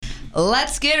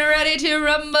Let's get ready to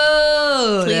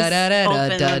rumble. Please open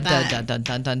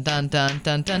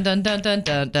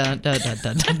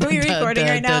Are we recording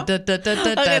right now?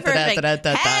 Okay, perfect.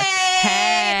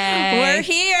 Hey, we're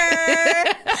here.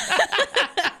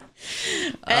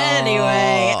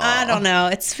 Anyway, I don't know.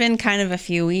 It's been kind of a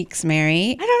few weeks,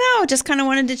 Mary. I don't know. Just kind of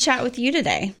wanted to chat with you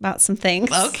today about some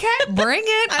things. Okay, bring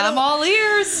it. I'm all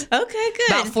ears. Okay,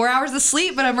 good. About 4 hours of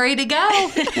sleep, but I'm ready to go.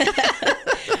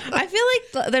 I feel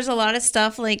like there's a lot of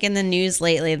stuff like in the news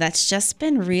lately that's just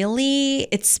been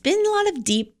it's been a lot of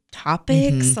deep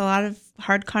topics, a lot of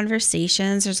hard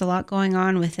conversations. There's a lot going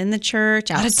on within the church,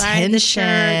 outside the church.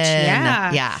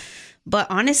 Yeah. But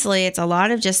honestly, it's a lot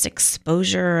of just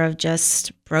exposure of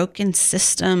just broken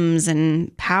systems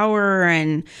and power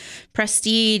and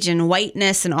prestige and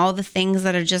whiteness and all the things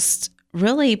that are just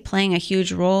really playing a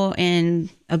huge role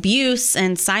in abuse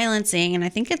and silencing. And I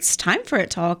think it's time for it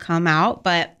to all come out,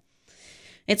 but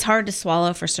it's hard to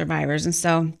swallow for survivors. And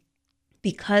so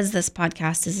because this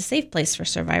podcast is a safe place for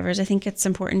survivors, I think it's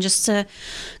important just to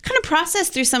kind of process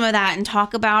through some of that and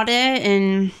talk about it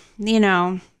and,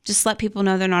 just let people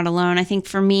know they're not alone. I think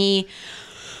for me,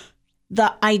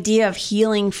 the idea of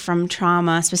healing from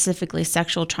trauma, specifically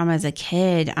sexual trauma as a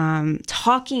kid,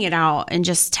 talking it out and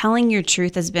just telling your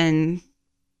truth has been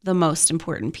the most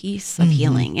important piece of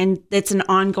healing. And it's an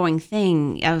ongoing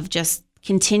thing of just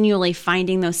continually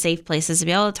finding those safe places to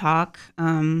be able to talk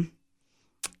and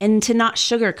to not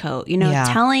sugarcoat.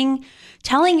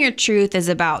 Telling your truth is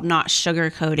about not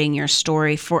sugarcoating your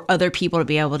story for other people to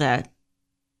be able to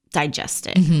digest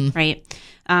it, right?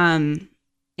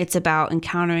 It's about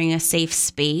encountering a safe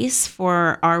space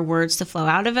for our words to flow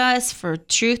out of us, for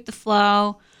truth to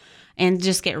flow, and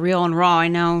just get real and raw. I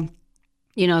know,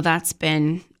 that's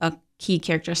been a key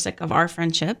characteristic of our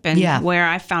friendship, and where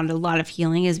I found a lot of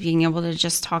healing is being able to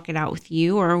just talk it out with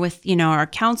you or with, our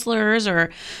counselors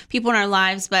or people in our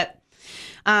lives. But,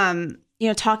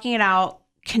 talking it out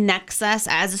connects us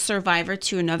as a survivor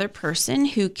to another person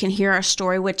who can hear our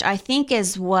story, which I think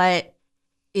is what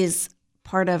is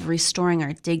part of restoring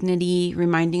our dignity,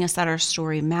 reminding us that our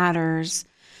story matters.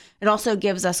 It also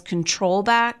gives us control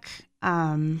back,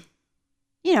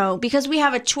 because we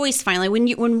have a choice finally.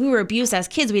 When we were abused as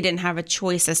kids, we didn't have a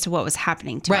choice as to what was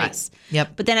happening to us.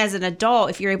 Yep. But then as an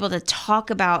adult, if you're able to talk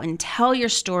about and tell your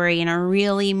story in a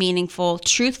really meaningful,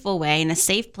 truthful way, in a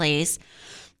safe place,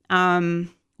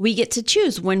 we get to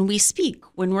choose when we speak,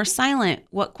 when we're silent,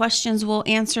 what questions we'll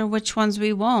answer, which ones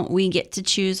we won't. We get to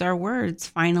choose our words.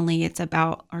 Finally, it's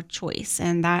about our choice.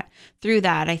 And through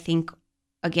that, I think,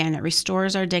 again, it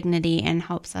restores our dignity and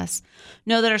helps us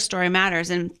know that our story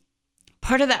matters. And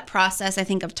part of that process, I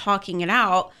think, of talking it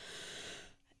out,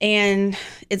 and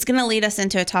it's going to lead us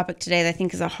into a topic today that I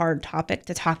think is a hard topic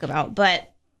to talk about, but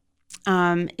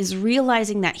is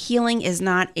realizing that healing is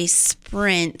not a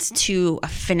sprint to a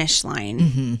finish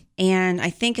line. And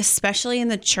I think especially in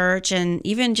the church and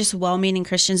even just well-meaning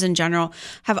Christians in general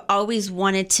have always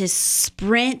wanted to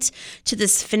sprint to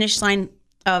this finish line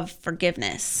of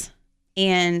forgiveness.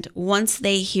 And once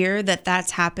they hear that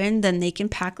that's happened, then they can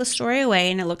pack the story away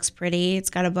and it looks pretty. It's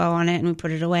got a bow on it and we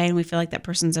put it away and we feel like that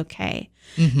person's okay.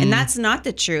 And that's not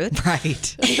the truth.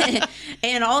 Right.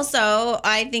 And also,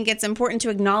 I think it's important to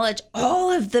acknowledge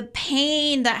all of the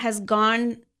pain that has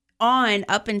gone on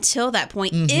up until that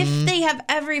point, if they have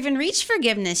ever even reached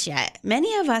forgiveness yet.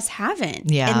 Many of us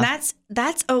haven't. Yeah. And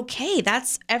that's okay.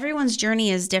 Everyone's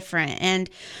journey is different. And,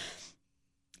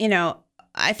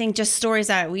 I think just stories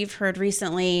that we've heard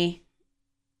recently,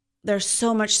 there's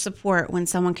so much support when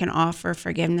someone can offer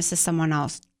forgiveness to someone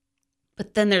else.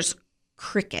 But then there's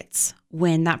crickets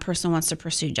when that person wants to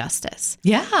pursue justice.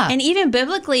 Yeah. And even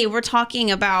biblically, we're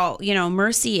talking about,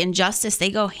 mercy and justice.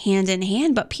 They go hand in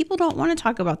hand, but people don't want to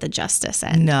talk about the justice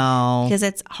end. No. Because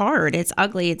it's hard, it's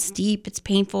ugly, it's deep, it's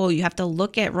painful. You have to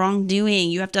look at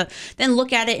wrongdoing. You have to then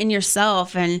look at it in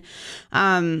yourself. And,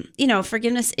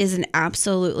 forgiveness is an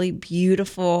absolutely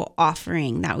beautiful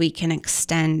offering that we can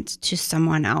extend to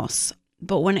someone else.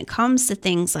 But when it comes to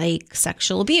things like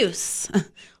sexual abuse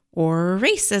or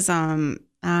racism,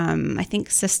 I think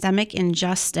systemic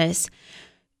injustice,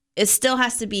 it still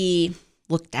has to be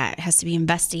looked at. It has to be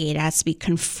investigated. It has to be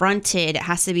confronted. It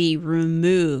has to be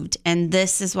removed. And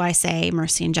this is why I say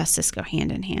mercy and justice go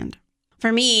hand in hand.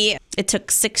 For me, it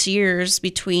took 6 years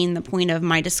between the point of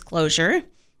my disclosure,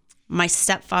 my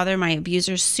stepfather, my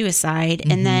abuser's suicide,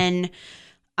 and then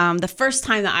the first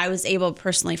time that I was able to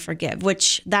personally forgive,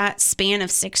 which that span of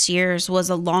 6 years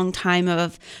was a long time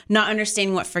of not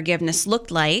understanding what forgiveness looked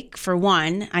like. For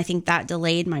one, I think that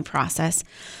delayed my process.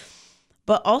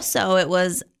 But also it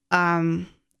was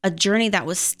a journey that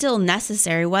was still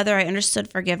necessary, whether I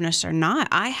understood forgiveness or not.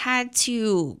 I had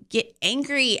to get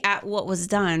angry at what was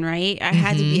done, right? I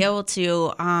had to be able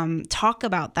to talk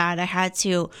about that. I had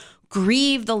to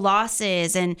grieve the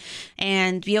losses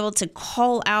and be able to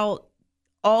call out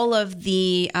all of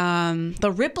the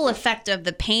ripple effect of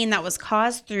the pain that was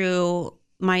caused through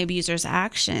my abuser's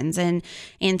actions, and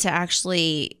to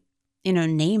actually,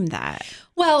 name that.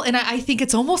 Well, and I think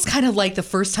it's almost kind of like the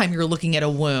first time you're looking at a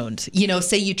wound.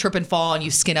 Say you trip and fall and you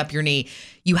skin up your knee.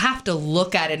 You have to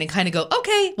look at it and kind of go,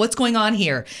 okay, what's going on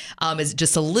here? Is it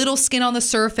just a little skin on the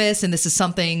surface, and this is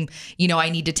something, I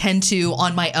need to tend to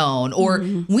on my own? Or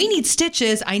we need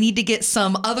stitches. I need to get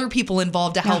some other people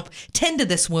involved to help tend to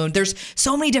this wound. There's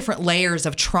so many different layers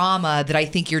of trauma that I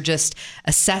think you're just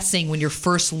assessing when you're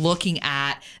first looking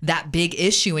at that big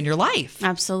issue in your life.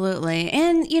 Absolutely.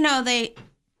 And,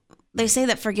 they say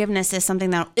that forgiveness is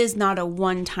something that is not a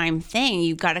one-time thing.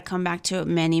 You've got to come back to it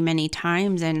many, many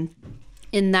times. And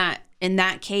in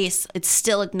that case, it's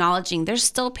still acknowledging there's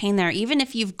still pain there. Even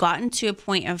if you've gotten to a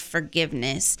point of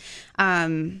forgiveness,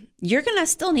 you're going to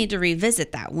still need to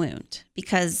revisit that wound,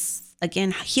 because,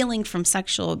 again, healing from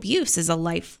sexual abuse is a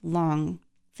lifelong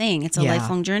thing. It's a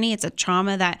lifelong journey. It's a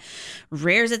trauma that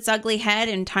rears its ugly head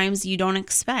in times you don't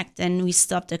expect, and we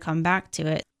still have to come back to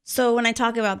it. So when I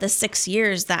talk about the 6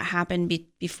 years that happened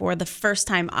before the first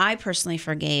time I personally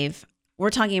forgave, we're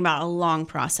talking about a long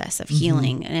process of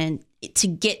healing and to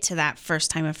get to that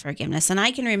first time of forgiveness. And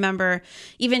I can remember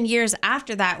even years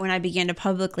after that, when I began to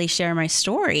publicly share my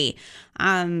story,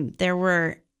 there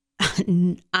were,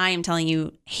 I am telling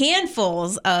you,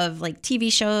 handfuls of like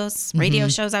TV shows, radio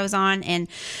shows I was on. And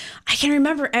I can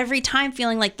remember every time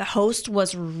feeling like the host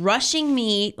was rushing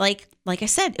me. Like I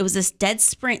said, it was this dead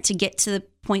sprint to get to the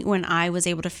point when I was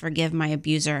able to forgive my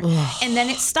abuser. Ugh. And then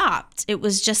it stopped. It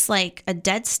was just like a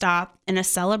dead stop and a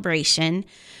celebration.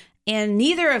 And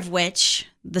neither of which,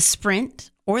 the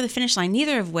sprint or the finish line,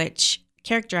 neither of which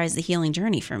characterized the healing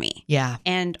journey for me. Yeah.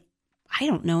 And I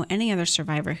don't know any other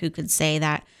survivor who could say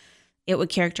that it would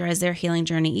characterize their healing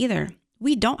journey either.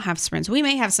 We don't have sprints. We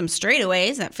may have some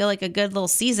straightaways that feel like a good little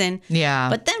season. Yeah.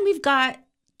 But then we've got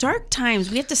dark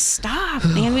times. We have to stop,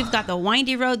 man. We've got the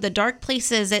windy road, the dark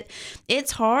places.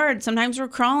 It's hard. Sometimes we're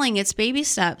crawling. It's baby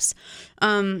steps.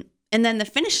 And then the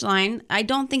finish line, I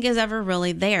don't think is ever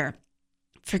really there.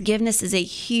 Forgiveness is a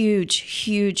huge,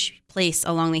 huge place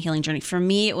along the healing journey. For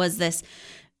me, it was this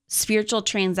spiritual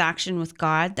transaction with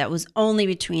God that was only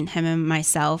between him and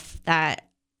myself, that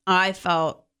I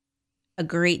felt a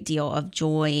great deal of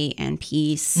joy and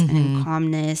peace and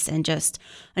calmness and just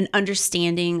an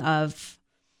understanding of,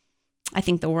 I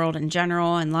think, the world in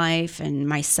general and life and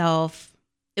myself.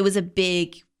 It was a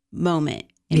big moment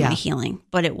in my healing,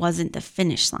 but it wasn't the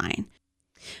finish line.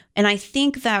 And I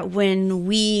think that when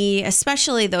we,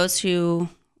 especially those who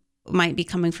might be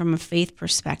coming from a faith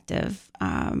perspective,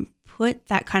 put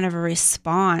that kind of a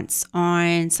response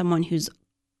on someone who's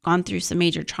gone through some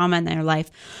major trauma in their life,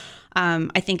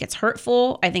 I think it's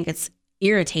hurtful. I think it's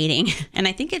irritating. And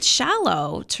I think it's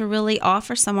shallow to really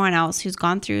offer someone else who's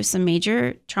gone through some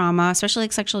major trauma, especially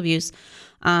like sexual abuse,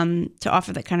 to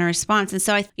offer that kind of response. And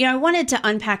so I wanted to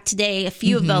unpack today a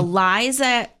few of the lies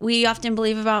that we often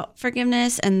believe about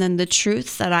forgiveness, and then the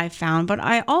truths that I found. But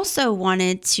I also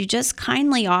wanted to just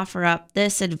kindly offer up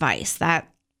this advice that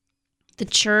the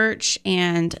church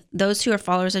and those who are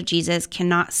followers of Jesus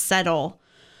cannot settle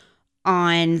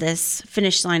on this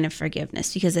finish line of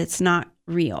forgiveness, because it's not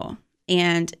real.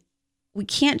 And we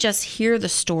can't just hear the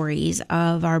stories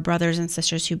of our brothers and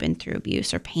sisters who've been through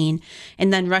abuse or pain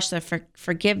and then rush to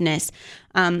forgiveness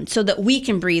so that we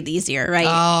can breathe easier, right?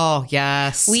 Oh,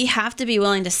 yes. We have to be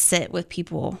willing to sit with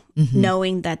people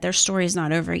knowing that their story is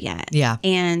not over yet. Yeah.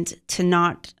 And to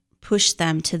not push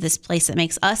them to this place that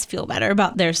makes us feel better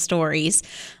about their stories,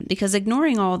 because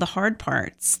ignoring all the hard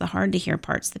parts, the hard to hear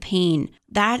parts, the pain,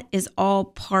 that is all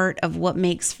part of what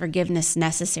makes forgiveness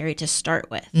necessary to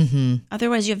start with.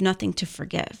 Otherwise, you have nothing to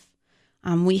forgive.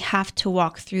 We have to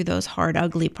walk through those hard,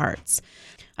 ugly parts.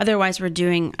 Otherwise, we're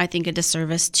doing, I think, a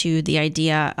disservice to the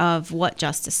idea of what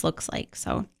justice looks like.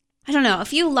 So I don't know, a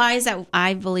few lies that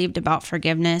I believed about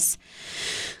forgiveness.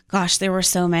 Gosh, there were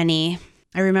so many.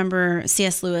 I remember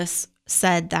C.S. Lewis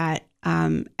said that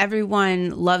everyone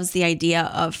loves the idea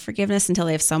of forgiveness until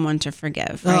they have someone to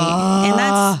forgive, right?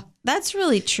 And that's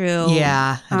really true.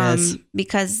 Yeah, it is.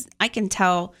 Because I can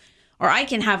tell, or I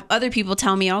can have other people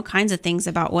tell me all kinds of things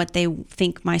about what they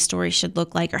think my story should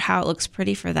look like or how it looks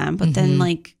pretty for them. But then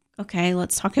okay,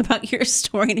 let's talk about your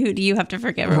story and who do you have to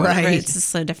forgive or whatever. Right. It's just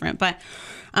so different. But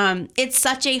it's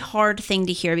such a hard thing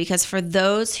to hear, because for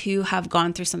those who have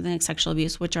gone through something like sexual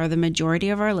abuse, which are the majority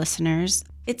of our listeners,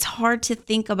 it's hard to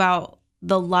think about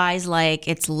the lies like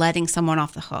it's letting someone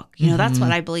off the hook. You know, that's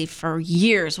what I believed for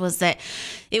years, was that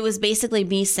it was basically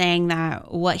me saying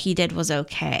that what he did was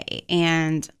okay.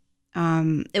 And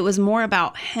it was more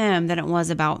about him than it was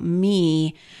about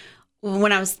me.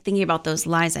 When I was thinking about those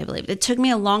lies, I believe it took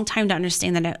me a long time to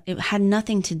understand that it had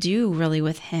nothing to do really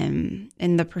with him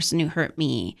and the person who hurt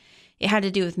me. It had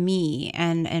to do with me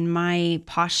and my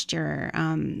posture,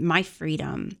 my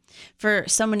freedom. For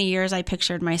so many years, I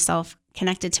pictured myself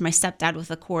connected to my stepdad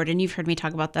with a cord. And you've heard me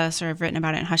talk about this, or I've written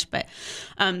about it in Hush. But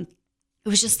it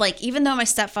was just like, even though my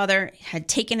stepfather had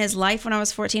taken his life when I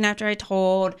was 14 after I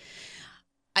told,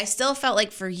 I still felt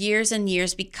like for years and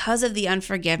years, because of the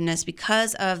unforgiveness,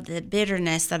 because of the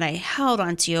bitterness that I held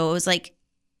onto, it was like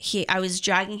I was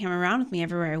dragging him around with me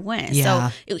everywhere I went.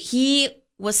 Yeah. So he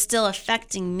was still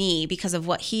affecting me because of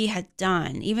what he had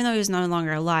done, even though he was no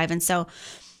longer alive. And so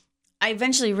I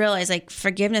eventually realized, like,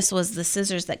 forgiveness was the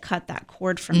scissors that cut that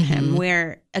cord from him,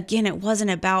 where, again, it wasn't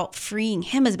about freeing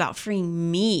him, it's about freeing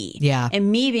me. Yeah.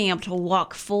 And me being able to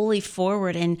walk fully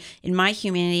forward in my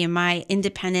humanity and my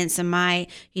independence and my,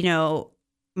 you know,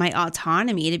 my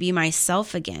autonomy, to be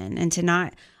myself again, and to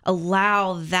not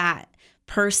allow that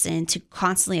person to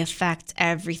constantly affect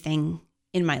everything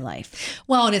in my life.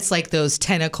 Well, and it's like those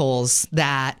tentacles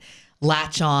that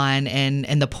latch on,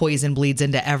 and the poison bleeds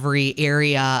into every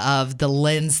area of the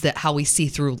lens that how we see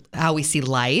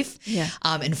life. Yeah.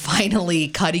 And finally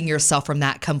cutting yourself from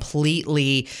that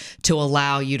completely to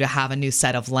allow you to have a new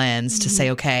set of lens to say,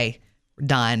 okay, we're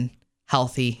done,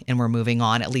 healthy, and we're moving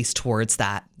on, at least towards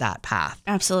that path.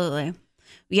 Absolutely.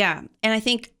 Yeah. And I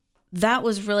think that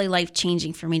was really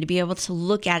life-changing for me, to be able to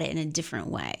look at it in a different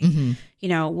way. You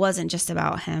know, it wasn't just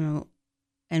about him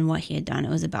and what he had done.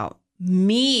 It was about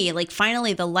me. Like,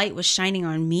 finally the light was shining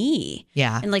on me.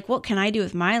 Yeah. And like, what can I do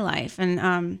with my life?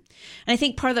 And I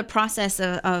think part of the process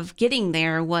of getting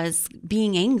there was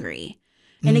being angry.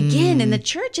 And again, in the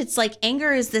church, it's like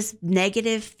anger is this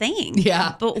negative thing.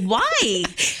 Yeah. But why?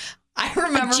 I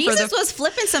remember Jesus was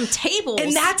flipping some tables.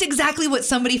 And that's exactly what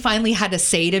somebody finally had to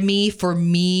say to me for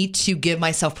me to give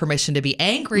myself permission to be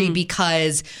angry,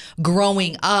 because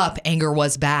growing up, anger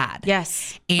was bad.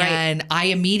 Yes. And I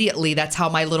immediately, that's how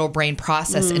my little brain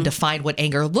processed and defined what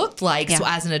anger looked like. Yeah. So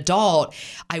as an adult,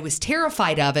 I was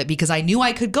terrified of it because I knew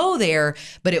I could go there,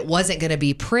 but it wasn't going to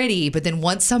be pretty. But then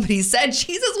once somebody said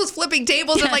Jesus was flipping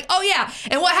tables, I'm like, oh yeah.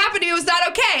 And what happened to me was not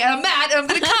okay. And I'm mad and I'm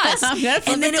going to cuss. I'm going to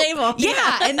flip the table.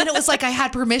 Yeah. And then it was like I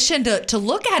had permission to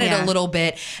look at it a little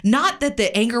bit. Not that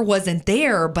the anger wasn't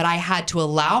there, but I had to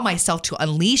allow myself to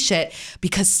unleash it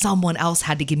because someone else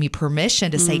had to give me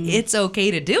permission to say it's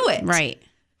okay to do it. Right.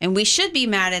 And we should be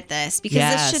mad at this because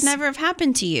this should never have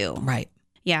happened to you. Right.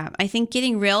 Yeah. I think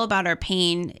getting real about our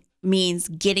pain means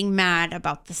getting mad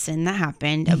about the sin that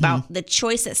happened, about the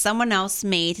choice that someone else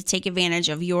made to take advantage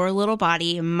of your little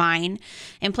body and mine,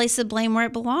 and place the blame where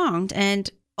it belonged. And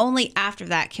only after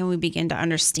that can we begin to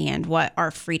understand what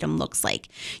our freedom looks like.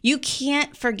 You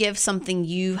can't forgive something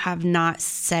you have not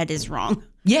said is wrong.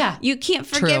 Yeah. You can't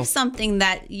forgive something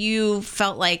that you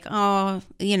felt like, oh,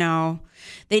 you know,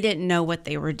 they didn't know what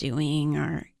they were doing.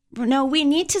 Or no, we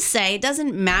need to say it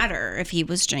doesn't matter if he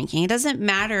was drinking. It doesn't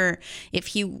matter if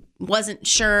he wasn't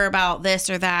sure about this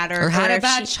or that, or had a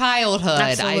bad childhood.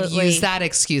 Absolutely. I've used that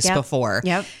excuse before.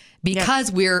 Yep.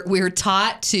 Because we're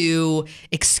taught to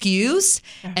excuse,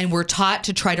 and we're taught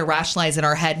to try to rationalize in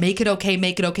our head, make it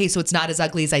okay so it's not as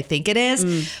ugly as I think it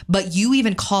is. But you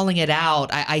even calling it out,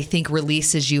 I think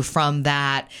releases you from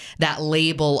that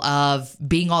label of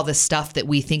being all the stuff that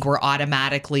we think we're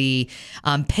automatically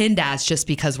pinned as just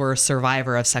because we're a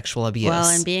survivor of sexual abuse. Well,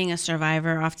 and being a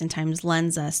survivor oftentimes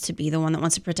lends us to be the one that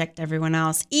wants to protect everyone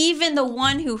else, even the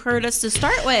one who hurt us to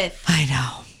start with. I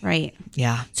know. Right.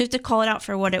 Yeah. So you have to call it out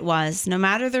for what it was. No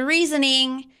matter the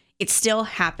reasoning, it still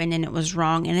happened and it was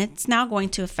wrong. And it's now going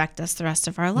to affect us the rest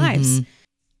of our lives.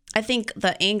 I think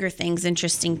the anger thing's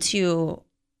interesting too.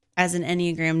 As an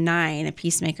Enneagram 9, a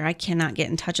peacemaker, I cannot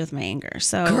get in touch with my anger.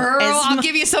 So, girl, I'll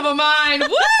give you some of mine.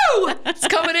 Woo! It's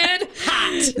coming in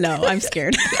hot. No, I'm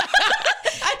scared.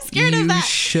 I'm scared of that. You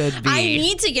should be. I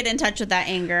need to get in touch with that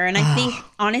anger. And I think,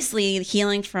 honestly,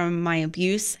 healing from my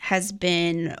abuse has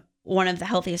been one of the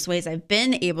healthiest ways I've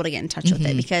been able to get in touch with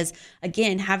it, because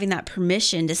again, having that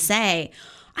permission to say,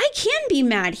 I can be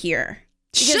mad here.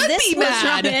 Should be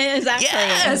mad. Exactly.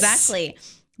 Yes. Exactly.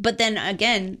 But then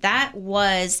again, that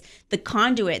was the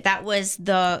conduit. That was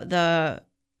the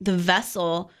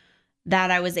vessel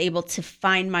that I was able to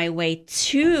find my way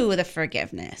to the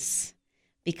forgiveness.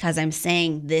 because I'm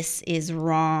saying this is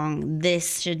wrong.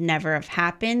 This should never have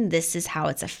happened. This is how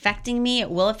it's affecting me.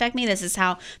 It will affect me. This is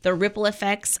how the ripple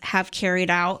effects have carried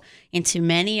out into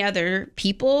many other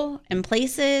people and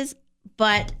places.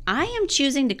 But I am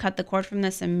choosing to cut the cord from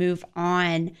this and move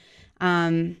on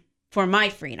for my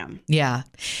freedom. Yeah.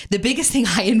 The biggest thing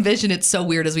I envision, it's so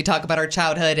weird as we talk about our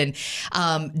childhood, and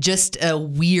just a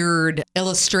weird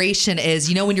illustration is,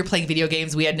 you know, when you're playing video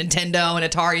games, we had Nintendo and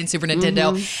Atari and Super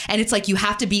Nintendo, and it's like you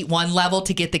have to beat one level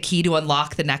to get the key to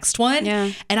unlock the next one.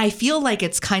 Yeah. And I feel like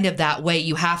it's kind of that way.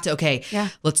 You have to, okay,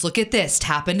 let's look at this,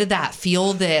 tap into that,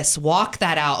 feel this, walk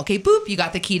that out. Okay, boop, you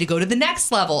got the key to go to the next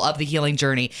level of the healing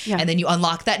journey. Yeah. And then you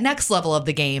unlock that next level of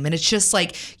the game. And it's just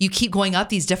like you keep going up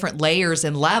these different layers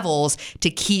and levels to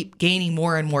keep gaining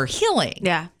more and more healing.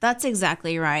 Yeah, that's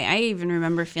exactly right. I even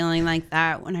remember feeling like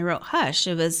that when I wrote Hush.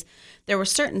 There were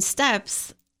certain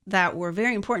steps that were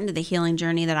very important to the healing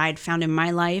journey that I'd found in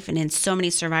my life and in so many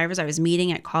survivors I was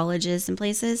meeting at colleges and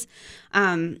places.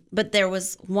 But there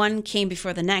was one came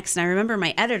before the next. And I remember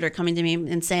my editor coming to me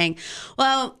and saying,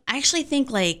 well, I actually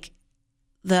think like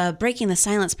the breaking the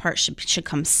silence part should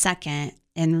come second,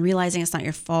 and realizing it's not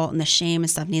your fault and the shame and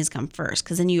stuff needs to come first,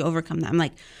 because then you overcome that. I'm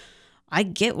like, I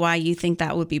get why you think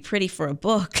that would be pretty for a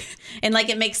book. And like,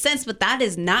 it makes sense, but that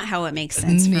is not how it makes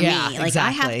sense for me. Like exactly.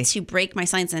 I have to break my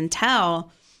silence and tell.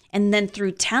 And then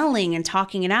through telling and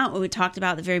talking it out, what we talked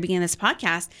about at the very beginning of this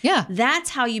podcast, that's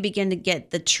how you begin to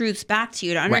get the truths back to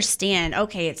you, to understand,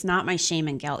 okay, it's not my shame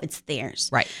and guilt, it's theirs.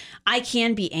 Right. I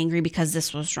can be angry because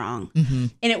this was wrong.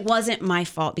 And it wasn't my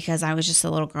fault because I was just a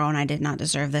little girl and I did not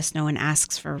deserve this. No one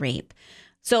asks for rape.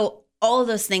 So all of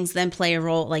those things then play a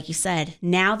role, like you said.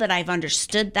 Now that I've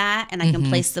understood that and I can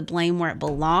place the blame where it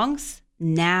belongs,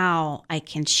 now I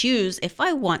can choose, if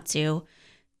I want to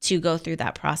go through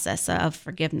that process of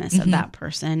forgiveness of that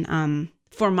person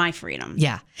for my freedom.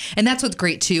 Yeah. And that's what's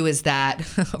great too, is that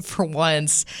for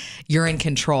once you're in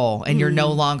control and you're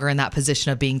no longer in that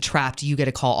position of being trapped. You get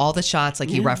to call all the shots, like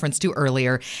you referenced to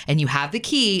earlier, and you have the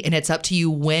key, and it's up to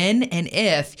you when and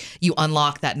if you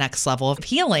unlock that next level of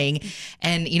healing.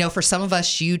 And, you know, for some of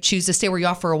us, you choose to stay where you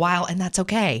are for a while, and that's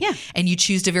okay. Yeah. And you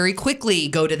choose to very quickly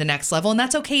go to the next level, and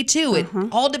that's okay too.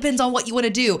 It all depends on what you want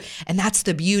to do. And that's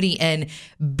the beauty in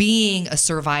being a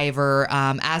survivor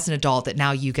as an adult, that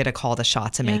now you get to call the shots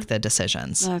and make the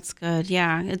decisions. That's good.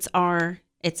 Yeah.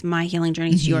 It's my healing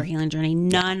journey. It's your healing journey.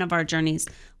 None of our journeys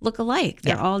look alike.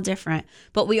 They're all different,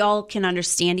 but we all can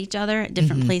understand each other at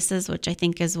different places, which I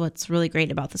think is what's really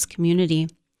great about this community.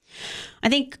 I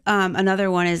think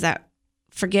another one is that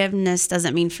forgiveness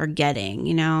doesn't mean forgetting.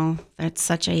 You know, that's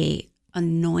such a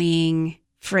annoying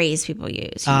phrase people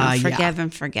use. You know, forgive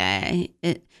and forget.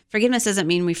 Forgiveness doesn't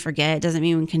mean we forget. It doesn't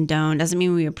mean we condone. It doesn't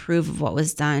mean we approve of what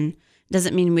was done. It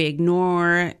doesn't mean we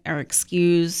ignore or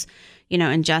excuse, you know,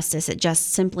 injustice. It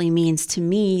just simply means to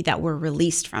me that we're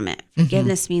released from it.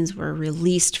 Forgiveness means we're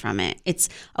released from it. It's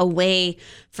a way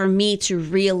for me to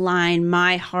realign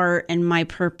my heart and my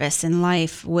purpose in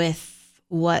life with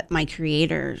what my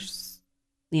Creator's,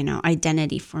 you know,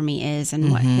 identity for me is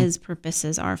and what His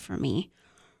purposes are for me.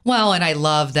 Well, and I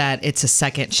love that it's a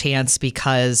second chance,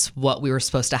 because what we were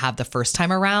supposed to have the first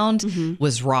time around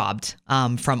was robbed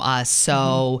from us.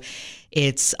 So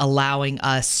it's allowing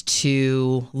us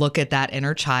to look at that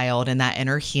inner child and that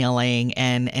inner healing,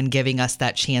 and giving us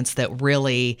that chance that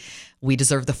really we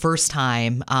deserve the first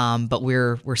time, but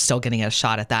we're still getting a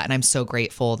shot at that. And I'm so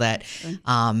grateful that,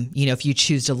 you know, if you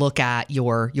choose to look at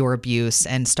your abuse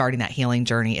and starting that healing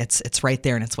journey, it's right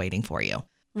there and it's waiting for you.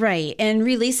 Right. And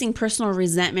releasing personal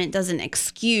resentment doesn't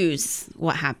excuse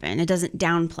what happened. It doesn't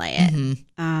downplay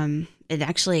it. It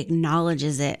actually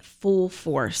acknowledges it full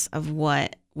force of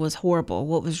what was horrible,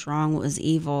 what was wrong, what was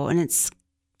evil. And it's,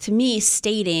 to me,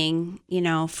 stating, you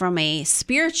know, from a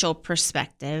spiritual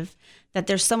perspective, that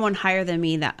there's someone higher than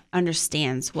me that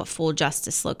understands what full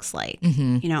justice looks like,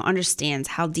 you know, understands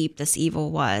how deep this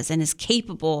evil was and is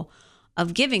capable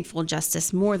of giving full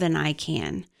justice more than I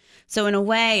can. So in a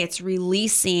way, it's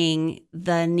releasing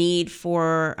the need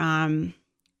for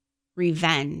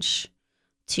revenge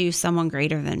to someone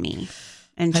greater than me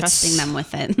and trusting them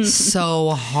with it. So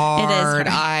hard. It is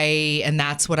hard. And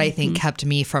that's what I think kept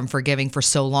me from forgiving for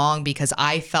so long, because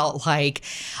I felt like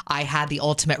I had the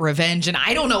ultimate revenge, and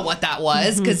I don't know what that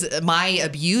was, because my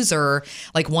abuser,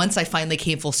 like once I finally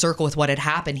came full circle with what had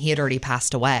happened, he had already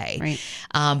passed away. Right.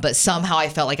 But somehow I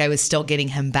felt like I was still getting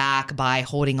him back by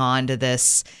holding on to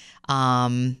this,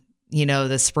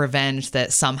 this revenge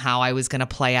that somehow I was going to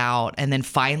play out. And then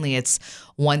finally, it's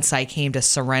once I came to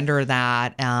surrender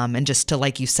that and just to,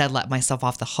 like you said, let myself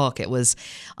off the hook, it was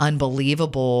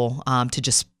unbelievable to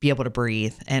just be able to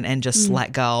breathe and just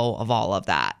let go of all of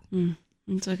that.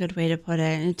 That's a good way to put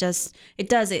it.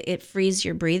 It frees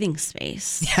your breathing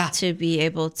space to be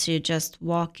able to just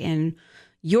walk in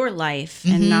your life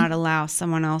and not allow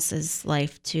someone else's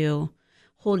life to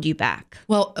hold you back.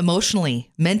 Well,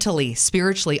 emotionally, mentally,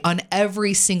 spiritually, on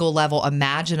every single level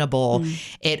imaginable,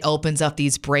 it opens up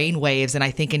these brain waves. And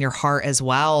I think in your heart as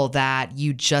well, that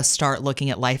you just start looking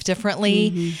at life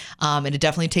differently. And it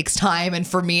definitely takes time. And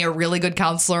for me, a really good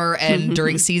counselor and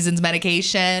during seasons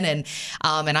medication. And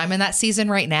I'm in that season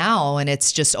right now. And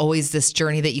it's just always this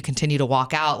journey that you continue to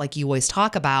walk out, like you always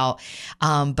talk about.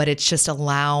 But it's just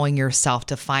allowing yourself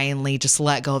to finally just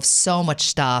let go of so much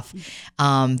stuff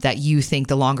that you think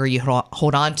the longer you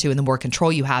hold on to and the more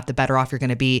control you have, the better off you're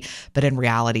going to be. But in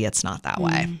reality, it's not that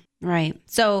way. Right.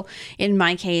 So in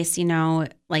my case,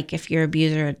 like if your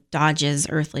abuser dodges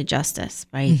earthly justice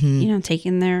by,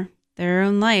 taking their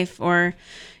own life, or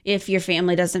if your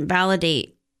family doesn't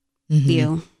validate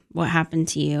you, what happened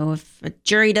to you, if a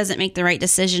jury doesn't make the right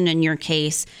decision in your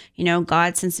case,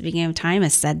 God, since the beginning of time,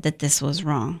 has said that this was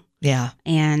wrong. Yeah.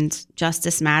 And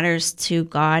justice matters to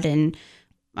God. And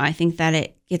I think that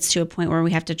it gets to a point where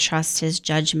we have to trust his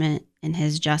judgment and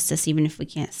his justice, even if we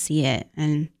can't see it,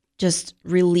 and just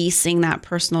releasing that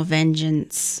personal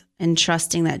vengeance and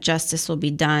trusting that justice will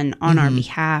be done on our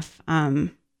behalf.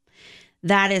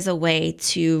 That is a way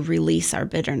to release our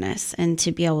bitterness and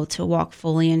to be able to walk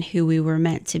fully in who we were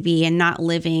meant to be and not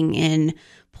living in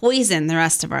poison the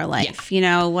rest of our life.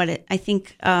 I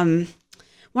think,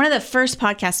 one of the first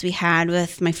podcasts we had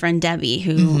with my friend Debbie,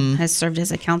 who has served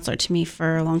as a counselor to me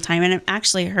for a long time. And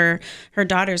actually her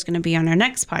daughter is going to be on our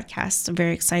next podcast. I'm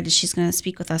very excited. She's going to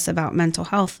speak with us about mental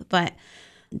health. But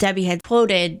Debbie had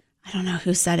quoted, I don't know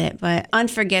who said it, but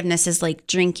unforgiveness is like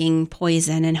drinking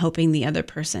poison and hoping the other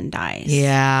person dies.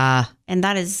 Yeah. And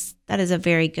that is a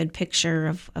very good picture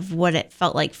of what it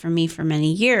felt like for me for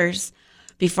many years,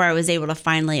 before I was able to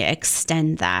finally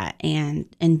extend that and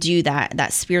do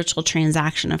that spiritual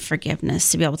transaction of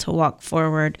forgiveness to be able to walk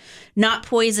forward, not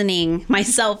poisoning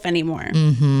myself anymore.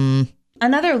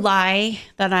 Another lie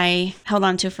that I held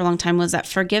on to for a long time was that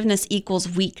forgiveness equals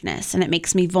weakness and it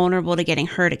makes me vulnerable to getting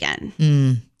hurt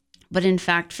again. But in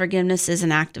fact, forgiveness is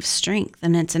an act of strength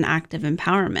and it's an act of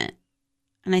empowerment.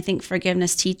 And I think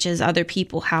forgiveness teaches other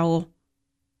people how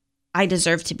I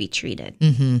deserve to be treated.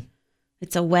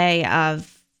 It's a way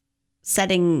of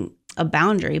setting a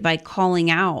boundary by calling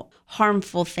out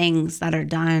harmful things that are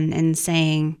done and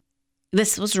saying,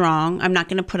 this was wrong. I'm not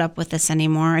going to put up with this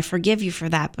anymore. I forgive you for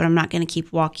that, but I'm not going to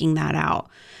keep walking that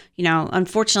out.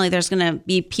 Unfortunately, there's going to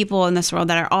be people in this world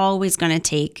that are always going to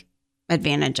take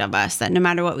advantage of us, that no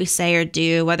matter what we say or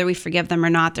do, whether we forgive them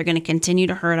or not, they're going to continue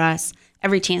to hurt us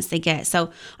every chance they get. So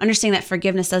understanding that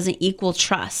forgiveness doesn't equal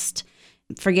trust.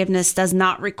 Forgiveness does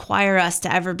not require us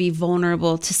to ever be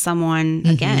vulnerable to someone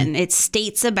again. It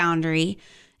states a boundary.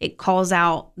 It calls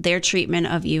out their treatment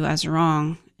of you as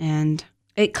wrong. And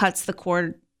it cuts the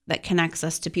cord that connects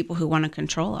us to people who want to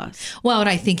control us. Well, and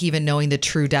I think even knowing the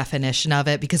true definition of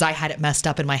it, because I had it messed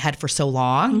up in my head for so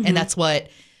long. And that's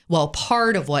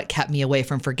part of what kept me away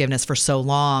from forgiveness for so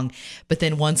long. But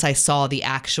then once I saw the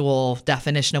actual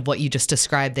definition of what you just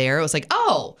described there, it was like,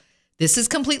 oh, this is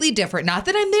completely different. Not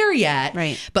that I'm there yet,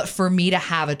 right? But for me to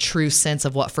have a true sense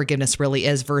of what forgiveness really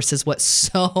is versus what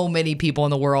so many people in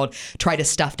the world try to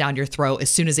stuff down your throat as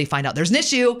soon as they find out there's an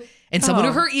issue and someone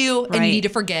who hurt you and you need to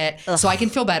forget so I can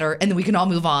feel better and then we can all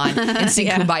move on and sing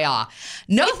Kumbaya.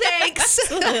 No thanks.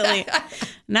 Absolutely.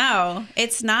 No,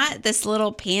 it's not this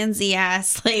little pansy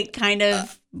ass kind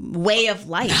of way of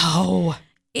life. No.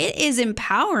 It is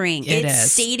empowering.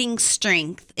 It's stating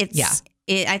strength.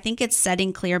 I think it's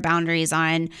setting clear boundaries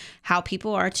on how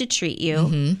people are to treat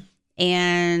you.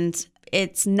 And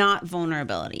it's not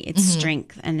vulnerability. It's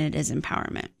strength and it is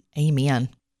empowerment. Amen.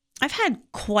 I've had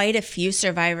quite a few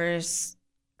survivors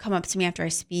come up to me after I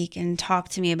speak and talk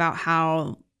to me about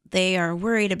how they are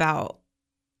worried about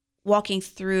walking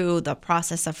through the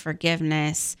process of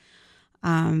forgiveness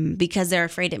because they're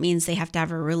afraid it means they have to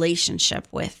have a relationship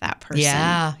with that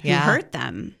person who hurt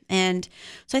them. And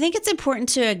so I think it's important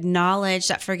to acknowledge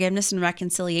that forgiveness and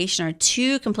reconciliation are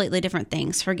two completely different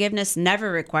things. Forgiveness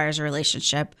never requires a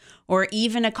relationship or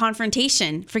even a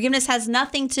confrontation. Forgiveness has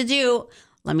nothing to do,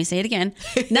 let me say it again,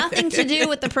 nothing to do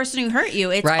with the person who hurt you.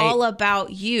 It's all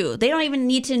about you. They don't even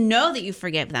need to know that you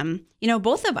forgive them.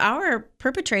 Both of our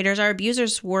perpetrators, our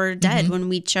abusers, were dead when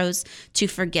we chose to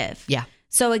forgive. Yeah.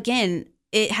 So again,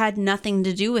 it had nothing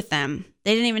to do with them.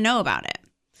 They didn't even know about it.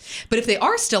 But if they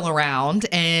are still around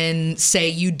and say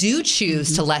you do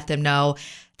choose to let them know,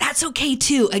 that's okay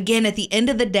too. Again, at the end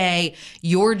of the day,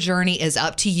 your journey is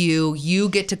up to you. You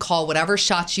get to call whatever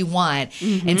shots you want.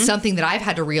 And something that I've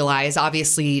had to realize,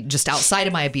 obviously just outside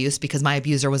of my abuse, because my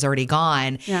abuser was already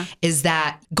gone, is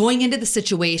that going into the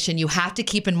situation, you have to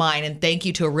keep in mind, and thank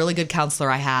you to a really good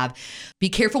counselor I have, be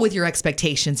careful with your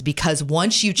expectations, because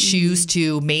once you choose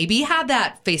to maybe have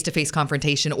that face-to-face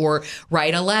confrontation or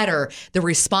write a letter, the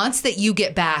response that you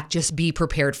get back, just be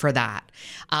prepared for that.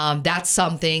 That's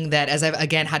something that, as I've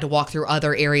again had to walk through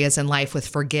other areas in life with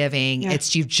forgiving,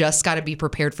 you've just got to be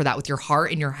prepared for that with your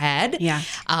heart and your head.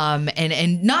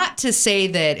 And not to say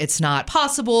that it's not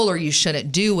possible or you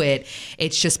shouldn't do it.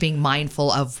 It's just being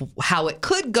mindful of how it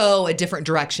could go a different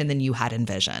direction than you had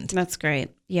envisioned. That's great.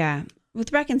 Yeah.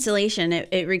 With reconciliation,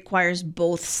 it requires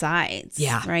both sides,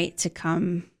 right, to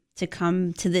come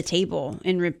to the table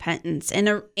in repentance and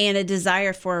a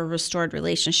desire for a restored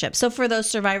relationship. So for those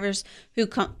survivors who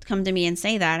come to me and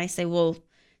say that, I say, well,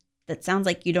 that sounds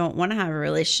like you don't want to have a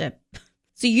relationship.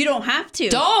 So you don't have to.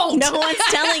 Don't. No one's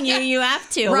telling you have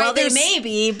to. Right, well, they may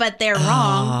be, but they're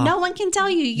wrong. No one can tell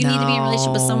you need to be in a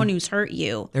relationship with someone who's hurt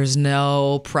you. There's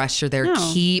no pressure there.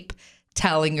 No. Keep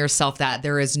telling yourself that.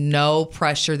 There is no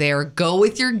pressure there. Go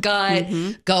with your gut.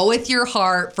 Go with your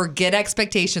heart. Forget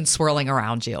expectations swirling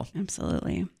around you.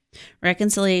 Absolutely.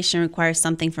 Reconciliation requires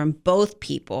something from both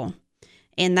people.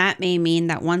 And that may mean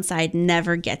that one side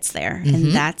never gets there.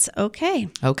 And that's okay.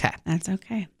 Okay. That's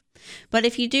okay. But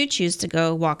if you do choose to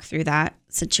go walk through that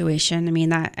situation, I mean,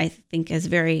 that I think is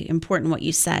very important what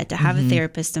you said, to have a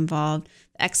therapist involved,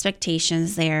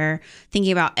 expectations there,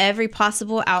 thinking about every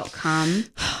possible outcome.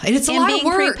 And it's a lot of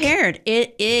work. Being prepared.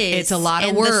 It is. It's a lot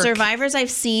of work. work. The survivors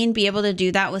I've seen be able to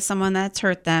do that with someone that's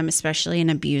hurt them, especially an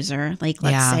abuser. Like,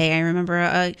 let's say, I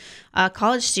remember a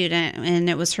college student, and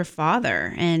it was her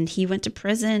father, and he went to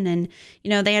prison, and,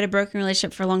 you know, they had a broken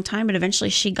relationship for a long time, but eventually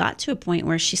she got to a point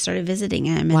where she started visiting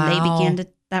him, and they began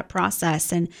that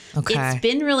process. And it's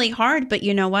been really hard, but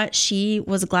you know what? She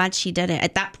was glad she did it.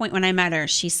 At that point when I met her,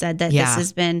 she said that this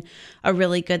has been a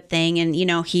really good thing. And, you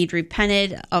know, he'd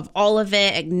repented of all of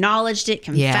it, acknowledged it,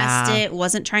 confessed it,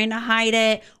 wasn't trying to hide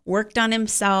it, worked on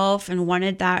himself, and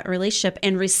wanted that relationship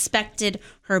and respected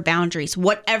her boundaries.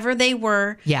 Whatever they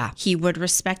were, he would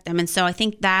respect them. And so I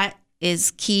think that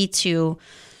is key to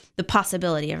the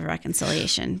possibility of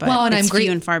reconciliation. But it's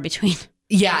few and far between.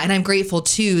 Yeah. And I'm grateful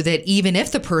too that even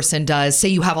if the person does, say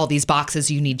you have all these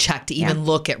boxes you need checked to even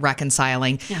look at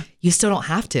reconciling, you still don't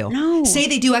have to. No. Say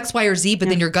they do X, Y, or Z, but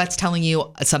then your gut's telling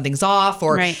you something's off,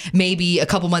 or maybe a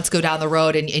couple months go down the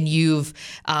road and you've,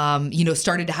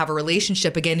 started to have a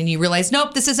relationship again and you realize,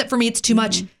 nope, this isn't for me. It's too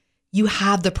much. You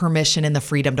have the permission and the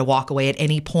freedom to walk away at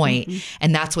any point.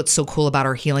 And that's what's so cool about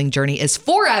our healing journey is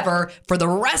forever, for the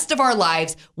rest of our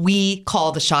lives, we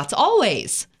call the shots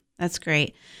always. That's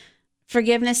great.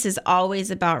 Forgiveness is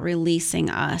always about releasing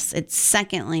us. It's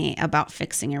secondly about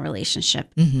fixing a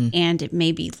relationship. And it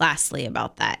may be lastly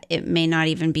about that. It may not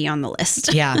even be on the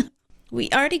list. Yeah. We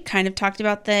already kind of talked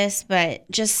about this, but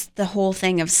just the whole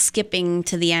thing of skipping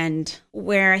to the end,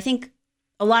 where I think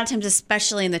a lot of times,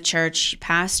 especially in the church,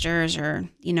 pastors or,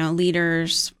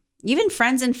 leaders, even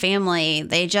friends and family,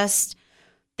 they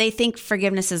think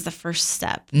forgiveness is the first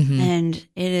step. And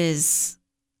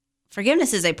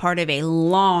forgiveness is a part of a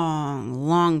long,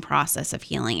 long process of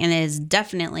healing, and it is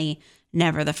definitely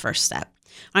never the first step.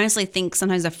 I honestly think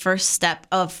sometimes the first step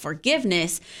of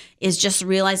forgiveness is just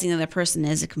realizing that the person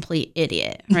is a complete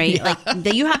idiot, right? Like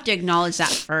that you have to acknowledge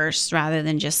that first, rather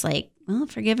than just like, well,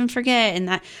 forgive and forget.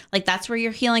 And that's where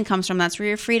your healing comes from. That's where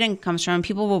your freedom comes from.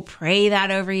 People will pray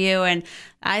that over you. And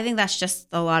I think that's just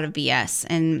a lot of BS.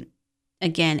 And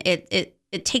again,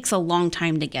 it takes a long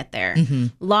time to get there.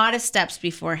 A lot of steps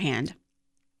beforehand.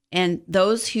 And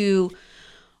those who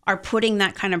are putting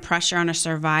that kind of pressure on a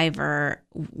survivor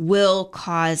will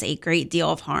cause a great deal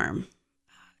of harm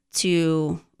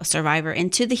to a survivor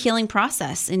and to the healing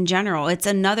process in general. It's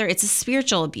a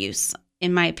spiritual abuse,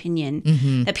 in my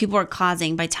opinion, that people are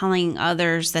causing by telling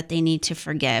others that they need to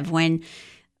forgive, when,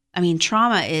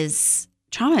 trauma is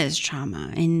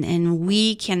trauma, and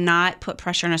we cannot put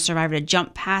pressure on a survivor to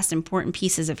jump past important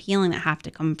pieces of healing that have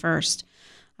to come first.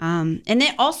 And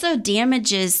it also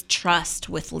damages trust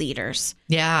with leaders.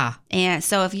 Yeah. And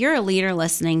so if you're a leader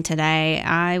listening today,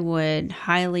 I would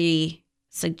highly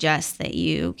suggest that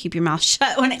you keep your mouth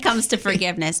shut when it comes to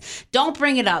forgiveness. Don't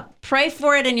bring it up. Pray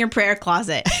for it in your prayer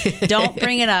closet. Don't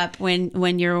bring it up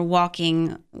when you're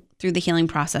walking through the healing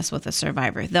process with a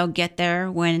survivor. They'll get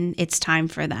there when it's time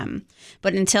for them.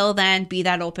 But until then, be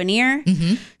that open ear,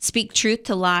 speak truth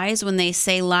to lies when they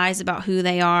say lies about who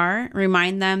they are,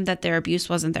 remind them that their abuse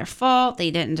wasn't their fault, they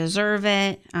didn't deserve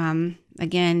it.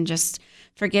 Again, just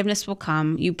forgiveness will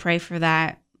come. You pray for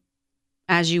that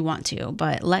as you want to,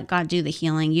 but let God do the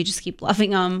healing. You just keep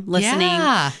loving them, listening,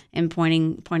 and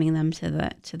pointing them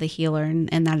to the healer,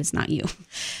 and that is not you.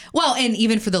 Well, and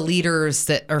even for the leaders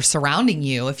that are surrounding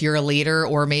you, if you're a leader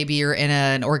or maybe you're in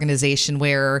an organization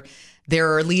where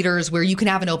there are leaders where you can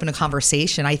have an open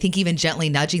conversation, I think even gently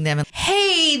nudging them,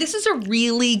 hey, this is a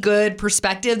really good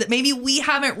perspective that maybe we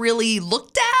haven't really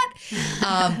looked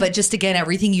at. But just again,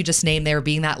 everything you just named there,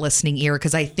 being that listening ear,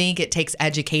 because I think it takes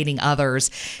educating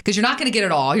others, because you're not going to get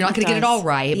it all. You're not going to get it all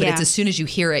right. But it's as soon as you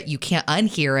hear it, you can't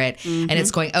unhear it. And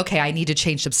it's going, okay, I need to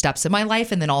change some steps in my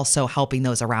life, and then also helping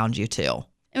those around you too.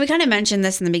 And we kind of mentioned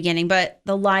this in the beginning, but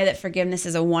the lie that forgiveness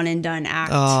is a one and done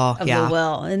act of the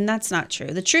will. And that's not true.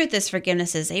 The truth is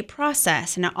forgiveness is a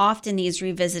process, and it often needs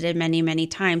revisited many, many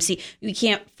times. See, we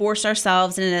can't force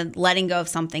ourselves into letting go of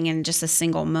something in just a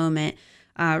single moment.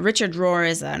 Richard Rohr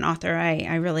is an author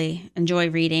I really enjoy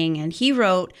reading, and he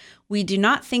wrote, "We do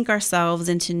not think ourselves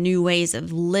into new ways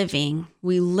of living.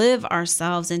 We live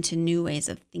ourselves into new ways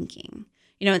of thinking."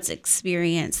 You know, it's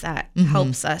experience that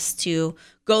helps us to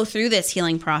go through this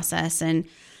healing process. And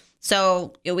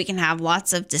so we can have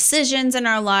lots of decisions in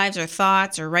our lives or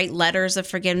thoughts or write letters of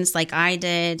forgiveness like I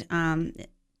did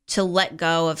to let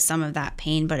go of some of that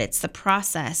pain. But it's the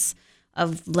process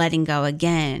of letting go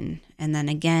again and then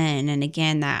again and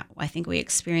again that I think we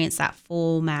experience that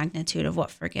full magnitude of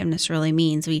what forgiveness really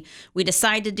means. We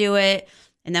decide to do it,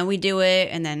 and then we do it,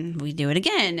 and then we do it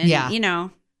again. And, you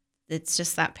know, it's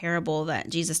just that parable that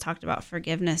Jesus talked about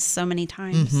forgiveness so many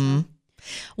times. So.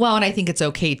 Well, and I think it's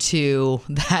okay too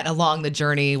that along the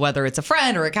journey, whether it's a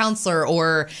friend or a counselor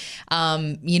or,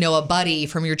 you know, a buddy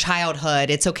from your childhood,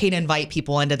 it's okay to invite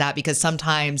people into that, because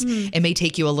sometimes it may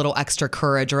take you a little extra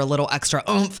courage or a little extra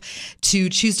oomph to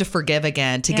choose to forgive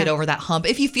again, to get over that hump.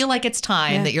 If you feel like it's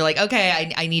time that you're like,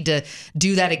 okay, I need to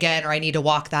do that again, or I need to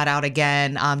walk that out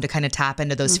again, to kind of tap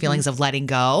into those feelings of letting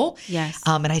go. Yes.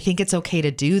 And I think it's okay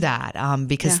to do that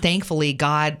because thankfully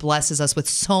God blesses us with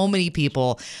so many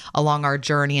people along our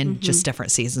journey in just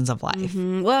different seasons of life.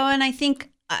 Well, and I think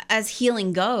as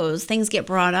healing goes, things get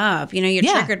brought up. You know, you're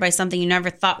triggered by something you never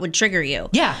thought would trigger you.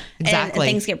 Yeah, exactly.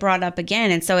 And things get brought up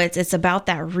again. And so it's about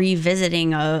that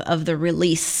revisiting of the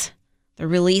release. The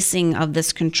releasing of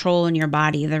this control in your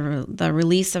body, the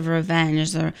release of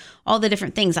revenge, all the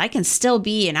different things. I can still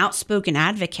be an outspoken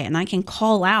advocate, and I can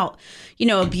call out, you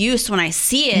know, abuse when I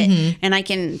see it, and I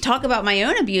can talk about my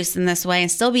own abuse in this way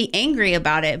and still be angry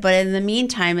about it. But in the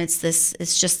meantime, it's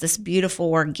just this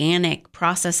beautiful organic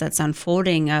process that's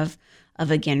unfolding of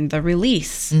again, the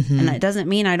release. And it doesn't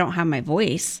mean I don't have my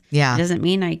voice. Yeah. It doesn't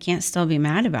mean I can't still be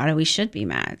mad about it. We should be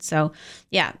mad. So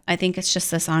yeah, I think it's just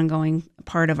this ongoing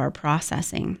part of our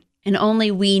processing. And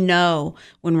only we know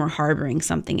when we're harboring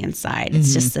something inside.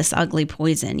 It's just this ugly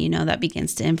poison, you know, that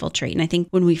begins to infiltrate. And I think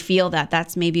when we feel that,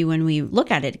 that's maybe when we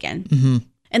look at it again.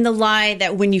 And the lie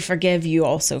that when you forgive, you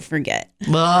also forget.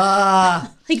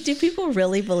 Like, do people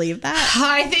really believe that?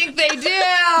 I think they do.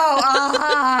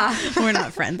 We're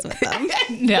not friends with them.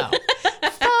 No.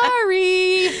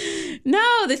 Sorry.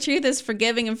 No, the truth is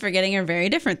forgiving and forgetting are very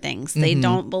different things. They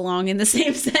don't belong in the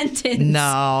same sentence.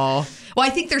 No. Well, I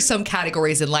think there's some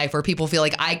categories in life where people feel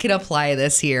like I can apply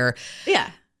this here. Yeah.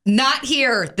 Not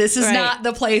here. This is not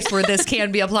the place where this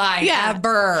can be applied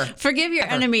ever. Forgive your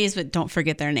enemies, but don't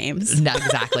forget their names. No,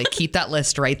 exactly. Keep that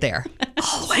list right there.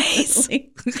 Always.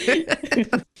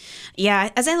 Yeah.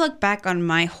 As I look back on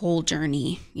my whole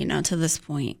journey, you know, to this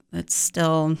point, it's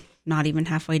still not even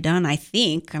halfway done, I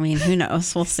think. I mean, who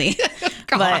knows? We'll see.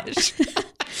 Gosh.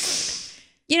 But,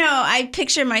 you know, I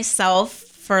picture myself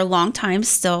for a long time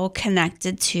still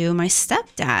connected to my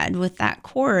stepdad with that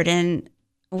cord, and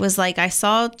was like, I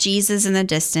saw Jesus in the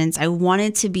distance. I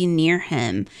wanted to be near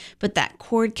him, but that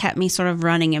cord kept me sort of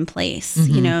running in place,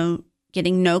 you know,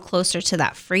 getting no closer to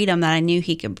that freedom that I knew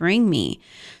he could bring me.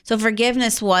 So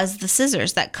forgiveness was the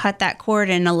scissors that cut that cord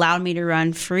and allowed me to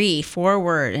run free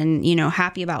forward and, you know,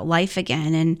 happy about life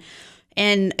again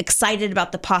and excited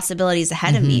about the possibilities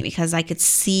ahead of me because I could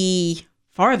see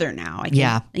farther now.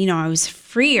 You know, I was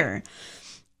freer.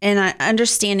 And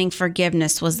understanding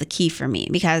forgiveness was the key for me,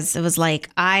 because it was like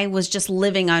I was just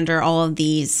living under all of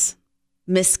these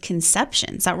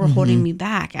misconceptions that were holding me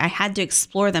back. I had to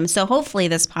explore them. So hopefully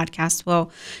this podcast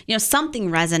will, you know,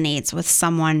 something resonates with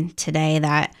someone today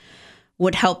that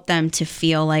would help them to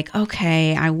feel like,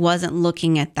 okay, I wasn't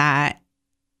looking at that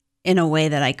in a way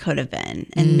that I could have been.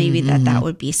 And maybe that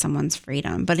would be someone's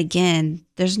freedom. But again,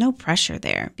 there's no pressure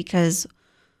there because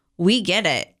we get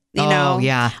it. You know,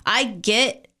 yeah. I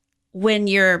get when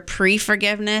you're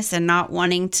pre-forgiveness and not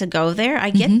wanting to go there. I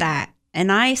get that. And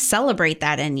I celebrate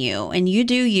that in you. And you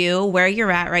do you where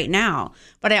you're at right now.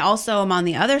 But I also am on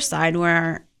the other side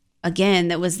where, again,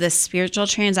 that was this spiritual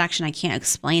transaction I can't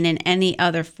explain in any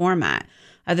other format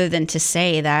other than to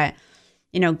say that,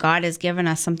 you know, God has given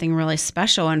us something really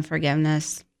special in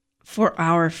forgiveness for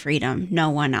our freedom.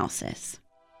 No one else's.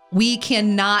 We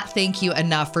cannot thank you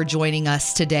enough for joining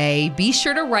us today. Be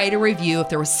sure to write a review if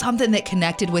there was something that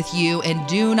connected with you, and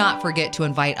do not forget to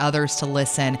invite others to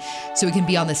listen so we can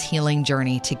be on this healing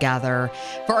journey together.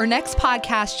 For our next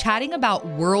podcast, chatting about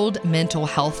World Mental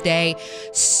Health Day,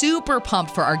 super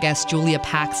pumped for our guest, Julia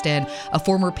Paxton, a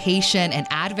former patient and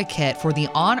advocate for the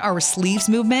On Our Sleeves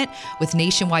movement with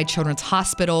Nationwide Children's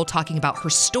Hospital, talking about her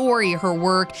story, her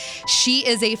work. She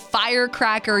is a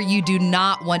firecracker. You do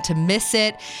not want to miss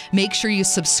it. Make sure you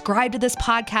subscribe to this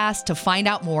podcast. To find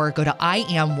out more, go to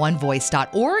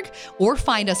iamonevoice.org or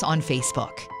find us on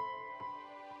Facebook.